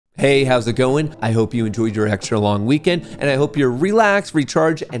Hey, how's it going? I hope you enjoyed your extra long weekend, and I hope you're relaxed,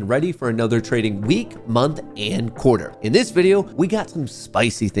 recharged, and ready for another trading week, month, and quarter. In this video, we got some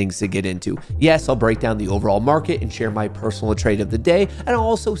spicy things to get into. Yes, I'll break down the overall market and share my personal trade of the day, and I'll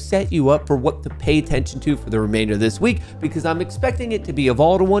also set you up for what to pay attention to for the remainder of this week, because I'm expecting it to be a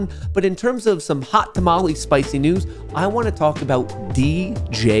volatile one. But in terms of some hot tamale spicy news, I want to talk about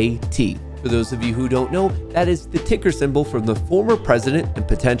DJT. For those of you who don't know, that is the ticker symbol for the former president and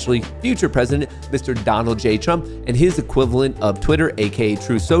potentially future president, Mr. Donald J. Trump, and his equivalent of Twitter, aka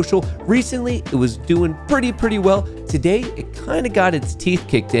Truth Social. Recently, it was doing pretty well. Today, it kind of got its teeth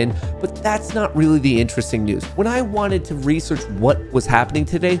kicked in, but that's not really the interesting news. When I wanted to research what was happening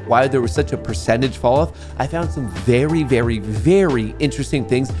today, why there was such a percentage fall off, I found some very interesting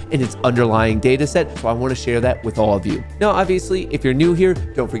things in its underlying data set, so I want to share that with all of you. Now, obviously, if you're new here,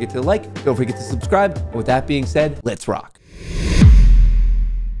 don't forget to like, don't forget to subscribe. And with that being said, let's rock.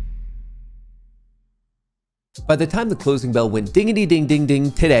 By the time the closing bell went dingity ding ding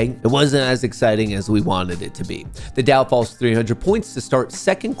ding today, it wasn't as exciting as we wanted it to be. The Dow falls 300 points to start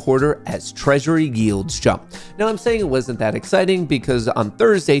second quarter as Treasury yields jump. Now I'm saying it wasn't that exciting because on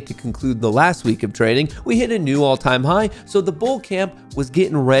Thursday, to conclude the last week of trading, we hit a new all-time high, so the bull camp was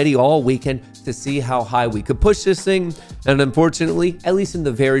getting ready all weekend to see how high we could push this thing, and unfortunately, at least in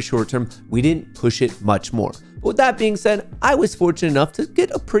the very short term, we didn't push it much more. But with that being said, I was fortunate enough to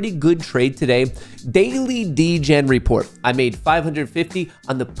get a pretty good trade today. Daily DGen report. I made 550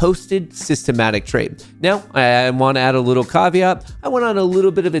 on the posted systematic trade. Now, I want to add a little caveat. I went on a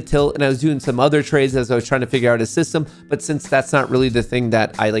little bit of a tilt and I was doing some other trades as I was trying to figure out a system. But since that's not really the thing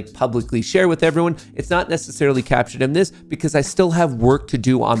that I like publicly share with everyone, it's not necessarily captured in this because I still have work to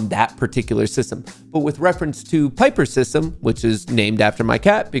do on that particular system. But with reference to Piper's system, which is named after my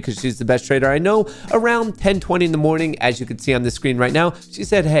cat because she's the best trader I know, around 10:20 in the morning, as you can see on the screen right now, she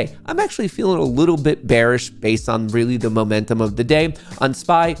said, hey, I'm actually feeling a little bit bearish based on really the momentum of the day. On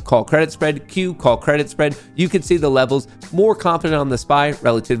SPY, call credit spread, Q, call credit spread. You can see the levels, more confident on the SPY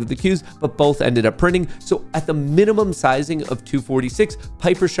relative to the Qs, but both ended up printing. So at the minimum sizing of 246,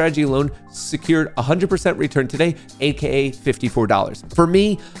 Piper strategy alone secured 100% return today, aka $54. For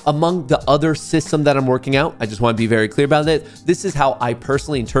me, among the other system that I'm working out, I just want to be very clear about it. This is how I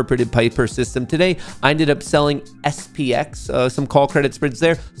personally interpreted Piper's system today. I ended up selling SPX, some call credit spreads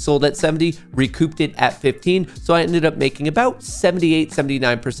there, sold at 70, recouped it at 15. So I ended up making about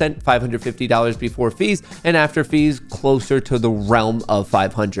 78-79%, $550 before fees, and after fees, closer to the realm of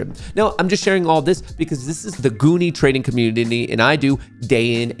 500. Now, I'm just sharing all this because this is the Goonie trading community, and I do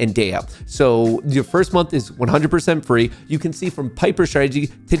day in and day out. So your first month is 100% free. You can see from Piper strategy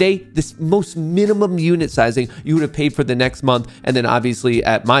today, this most minimum unit sizing you would have paid for the next month, and then obviously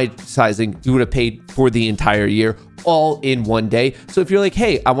at my sizing, you would have paid for the entire year, all in one day. So if you're like,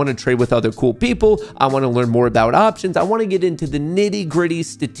 hey, I want to trade with other cool people, I want to learn more about options, I want to get into the nitty gritty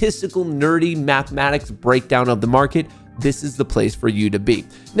statistical nerdy mathematics breakdown of the market, this is the place for you to be.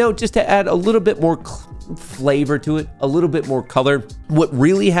 Now, just to add a little bit more flavor to it, a little bit more color, what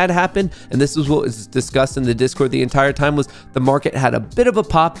really had happened, and this is what was discussed in the Discord the entire time, was the market had a bit of a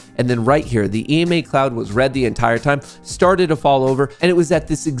pop, and then right here, the EMA cloud was red the entire time, started to fall over, and it was at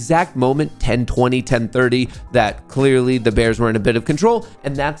this exact moment, 10:20, 10:30, that clearly the bears were in a bit of control,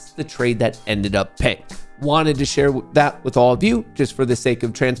 and that's the trade that ended up paying. Wanted to share that with all of you just for the sake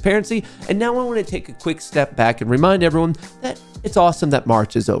of transparency. And now I want to take a quick step back and remind everyone that it's awesome that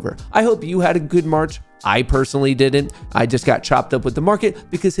March is over. I hope you had a good March. I personally didn't. I just got chopped up with the market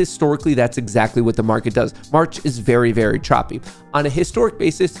because historically that's exactly what the market does. March is very choppy. On a historic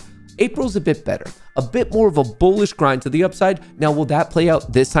basis, April's a bit better, a bit more of a bullish grind to the upside. Now, will that play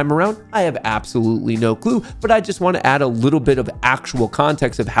out this time around? I have absolutely no clue, but I just want to add a little bit of actual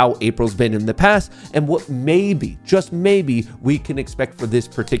context of how April's been in the past and what maybe, just maybe, we can expect for this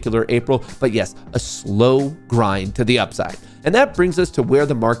particular April. But yes, a slow grind to the upside. And that brings us to where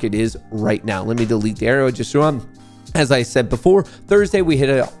the market is right now. Let me delete the arrow just so I'm. As I said before, Thursday we hit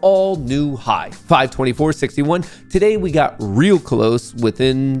an all-new high, 524.61. Today we got real close,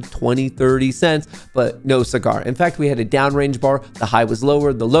 within 20-30 cents, but no cigar. In fact, we had a downrange bar. The high was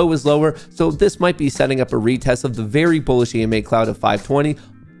lower, the low was lower. So this might be setting up a retest of the very bullish EMA cloud of 520.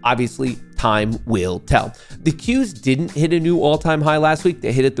 Obviously, time will tell. The Qs didn't hit a new all-time high last week.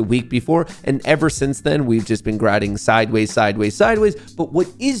 They hit it the week before, and ever since then, we've just been grinding sideways. But what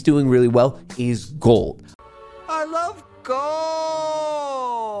is doing really well is gold. I love gold.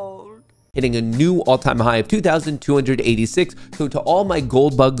 hitting a new all-time high of 2,286. So to all my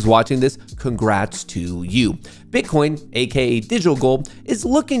gold bugs watching this, congrats to you. Bitcoin, aka digital gold, is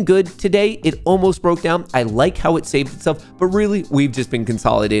looking good. Today, it almost broke down. I like how it saved itself, but really, we've just been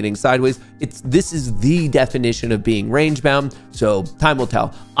consolidating sideways. This is the definition of being range bound, so time will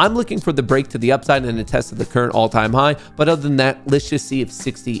tell. I'm looking for the break to the upside and a test of the current all-time high, but other than that, let's just see if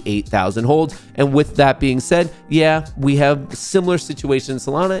 68,000 holds. And with that being said, yeah, we have a similar situation in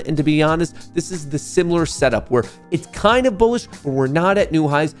Solana, and to be honest, this is the similar setup where it's kind of bullish, but we're not at new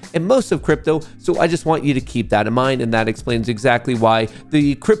highs in most of crypto, so I just want you to keep that in mind, and that explains exactly why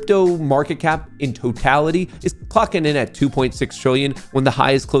the crypto market cap in totality is clocking in at 2.6 trillion when the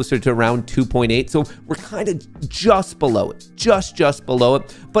high is closer to around 2.8. So we're kind of just below it, just below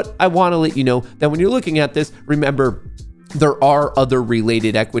it. But I want to let you know that when you're looking at this, remember, there are other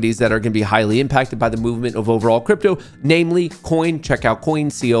related equities that are going to be highly impacted by the movement of overall crypto, namely coin. Check out coin,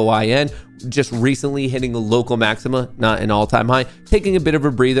 COIN, just recently hitting a local maxima, not an all-time high, taking a bit of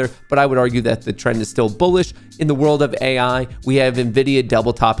a breather, but I would argue that the trend is still bullish. In the world of AI, we have Nvidia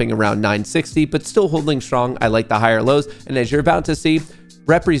double topping around 960, but still holding strong. I like the higher lows, and as you're about to see,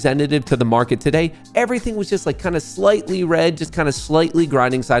 representative to the market today, everything was just like kind of slightly red, just kind of slightly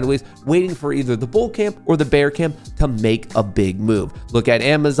grinding sideways, waiting for either the bull camp or the bear camp to make a big move. Look at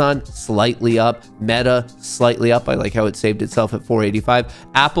Amazon, slightly up, Meta, slightly up. I like how it saved itself at 485.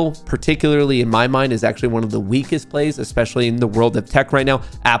 Apple, particularly in my mind, is actually one of the weakest plays, especially in the world of tech right now.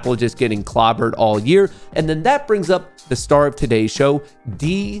 Apple just getting clobbered all year. And then that brings up the star of today's show,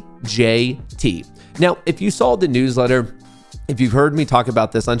 DJT. Now, if you saw the newsletter, if you've heard me talk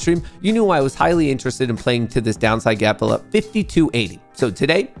about this on stream, you knew I was highly interested in playing to this downside gap fill up 5280. So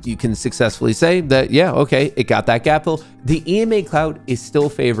today you can successfully say that, yeah, okay, it got that gap fill. The EMA cloud is still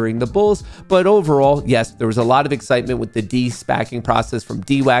favoring the bulls, but overall, yes, there was a lot of excitement with the de-SPACing process from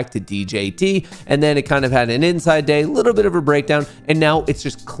DWAC to DJT, and then it kind of had an inside day, a little bit of a breakdown, and now it's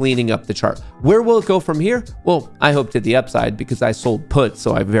just cleaning up the chart. Where will it go from here? Well, I hope to the upside because I sold puts,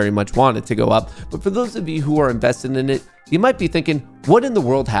 so I very much want it to go up. But for those of you who are invested in it, you might be thinking, what in the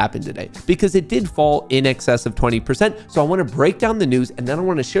world happened today? Because it did fall in excess of 20%. So I want to break down the news, and then I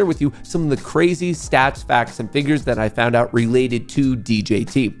want to share with you some of the crazy stats, facts, and figures that I found out related to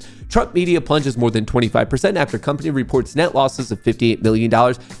DJT. Trump media plunges more than 25% after company reports net losses of $58 million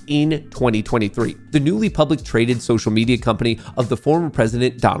in 2023. The newly public traded social media company of the former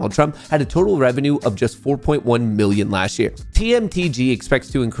president Donald Trump had a total revenue of just $4.1 million last year. TMTG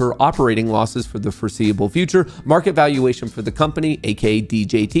expects to incur operating losses for the foreseeable future. Market valuation for the company, aka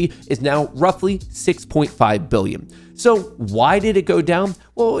DJT, is now roughly $6.5 billion. So why did it go down?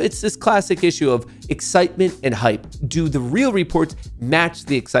 Well, it's this classic issue of excitement and hype. Do the real reports match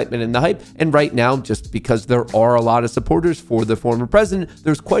the excitement and the hype? And right now, just because there are a lot of supporters for the former president,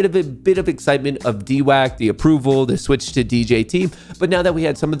 there's quite a bit of excitement of DWAC, the approval, the switch to DJT. But now that we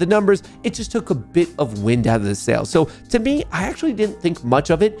had some of the numbers, it just took a bit of wind out of the sails. So to me, I actually didn't think much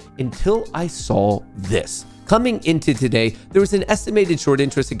of it until I saw this. Coming into today, there was an estimated short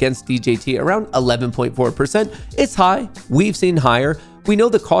interest against DJT around 11.4%. It's high. We've seen higher. We know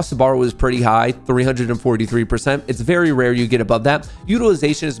the cost to borrow is pretty high, 343%. It's very rare you get above that.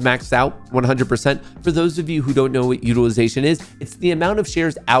 Utilization is maxed out 100%. For those of you who don't know what utilization is, it's the amount of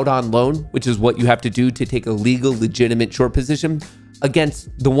shares out on loan, which is what you have to do to take a legal, legitimate short position against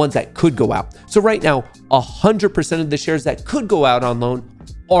the ones that could go out. So right now, 100% of the shares that could go out on loan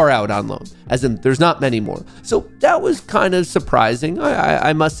are out on loan, as in there's not many more. So that was kind of surprising,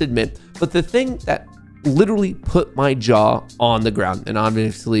 I must admit. But the thing that literally put my jaw on the ground, and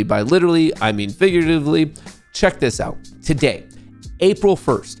obviously by literally, I mean figuratively, check this out. Today, April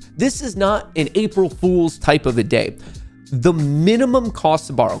 1st, this is not an April Fool's type of a day. The minimum cost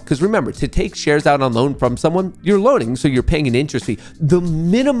to borrow, because remember, to take shares out on loan from someone, you're loaning, so you're paying an interest fee. The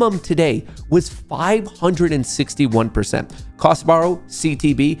minimum today was 561%. Cost to borrow,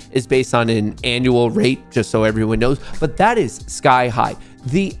 CTB, is based on an annual rate, just so everyone knows, but that is sky high.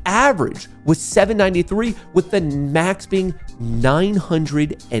 The average was 793, with the max being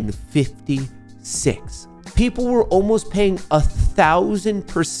 956. People were almost paying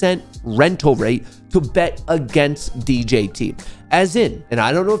 1,000% rental rate to bet against DJT. As in, and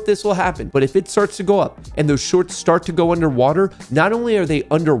I don't know if this will happen, but if it starts to go up and those shorts start to go underwater, not only are they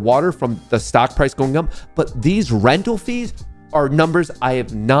underwater from the stock price going up, but these rental fees are numbers I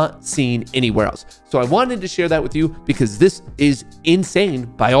have not seen anywhere else. So I wanted to share that with you because this is insane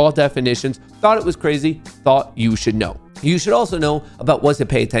by all definitions. Thought it was crazy, thought you should know. You should also know about what to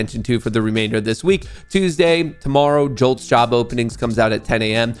pay attention to for the remainder of this week. Tuesday, tomorrow, JOLTS job openings comes out at 10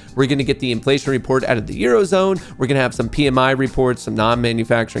 a.m. We're going to get the inflation report out of the Eurozone. We're going to have some PMI reports, some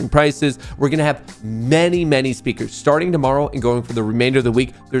non-manufacturing prices. We're going to have many speakers starting tomorrow and going for the remainder of the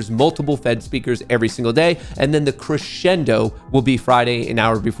week. There's multiple Fed speakers every single day. And then the crescendo will be Friday, an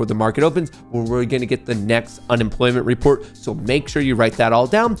hour before the market opens, where we're going to get the next unemployment report. So make sure you write that all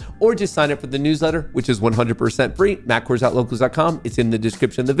down or just sign up for the newsletter, which is 100% free. Kohrs.locals.com. It's in the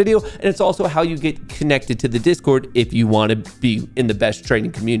description of the video, and it's also how you get connected to the Discord if you want to be in the best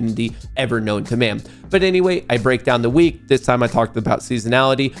trading community ever known to man. But anyway, I break down the week. This time I talked about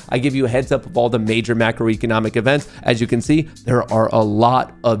seasonality. I give you a heads up of all the major macroeconomic events. As you can see, there are a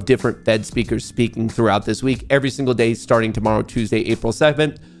lot of different Fed speakers speaking throughout this week, every single day, starting tomorrow, Tuesday, April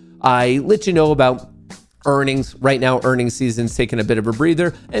 7th. I let you know about earnings. Right now, earnings season's taking a bit of a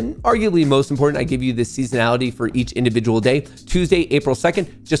breather, and arguably most important, I give you the seasonality for each individual day. Tuesday, April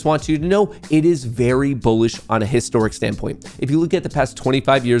 2nd, just want you to know it is very bullish on a historic standpoint. If you look at the past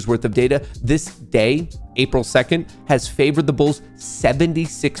 25 years worth of data, this day, April 2nd, has favored the bulls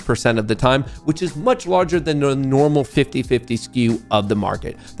 76% of the time, which is much larger than the normal 50-50 skew of the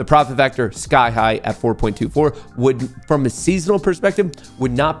market. The profit factor sky high at 4.24 would, from a seasonal perspective,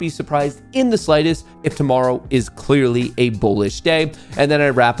 would not be surprised in the slightest if tomorrow is clearly a bullish day. And then I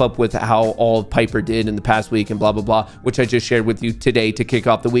wrap up with how all Piper did in the past week and blah, blah, blah, which I just shared with you today to kick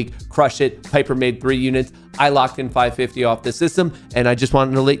off the week. Crush it. Piper made 3 units. I locked in 550 off the system, and I just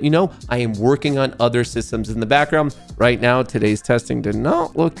wanted to let you know I am working on other systems in the background. Right now, today's testing did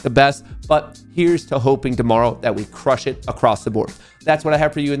not look the best, but here's to hoping tomorrow that we crush it across the board. That's what I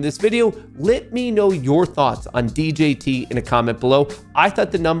have for you in this video. Let me know your thoughts on DJT in a comment below. I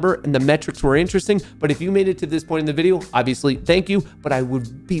thought the number and the metrics were interesting, but if you made it to this point in the video, obviously, thank you, but I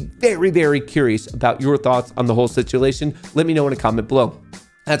would be very curious about your thoughts on the whole situation. Let me know in a comment below.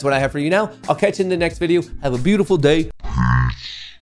 That's what I have for you now. I'll catch you in the next video. Have a beautiful day.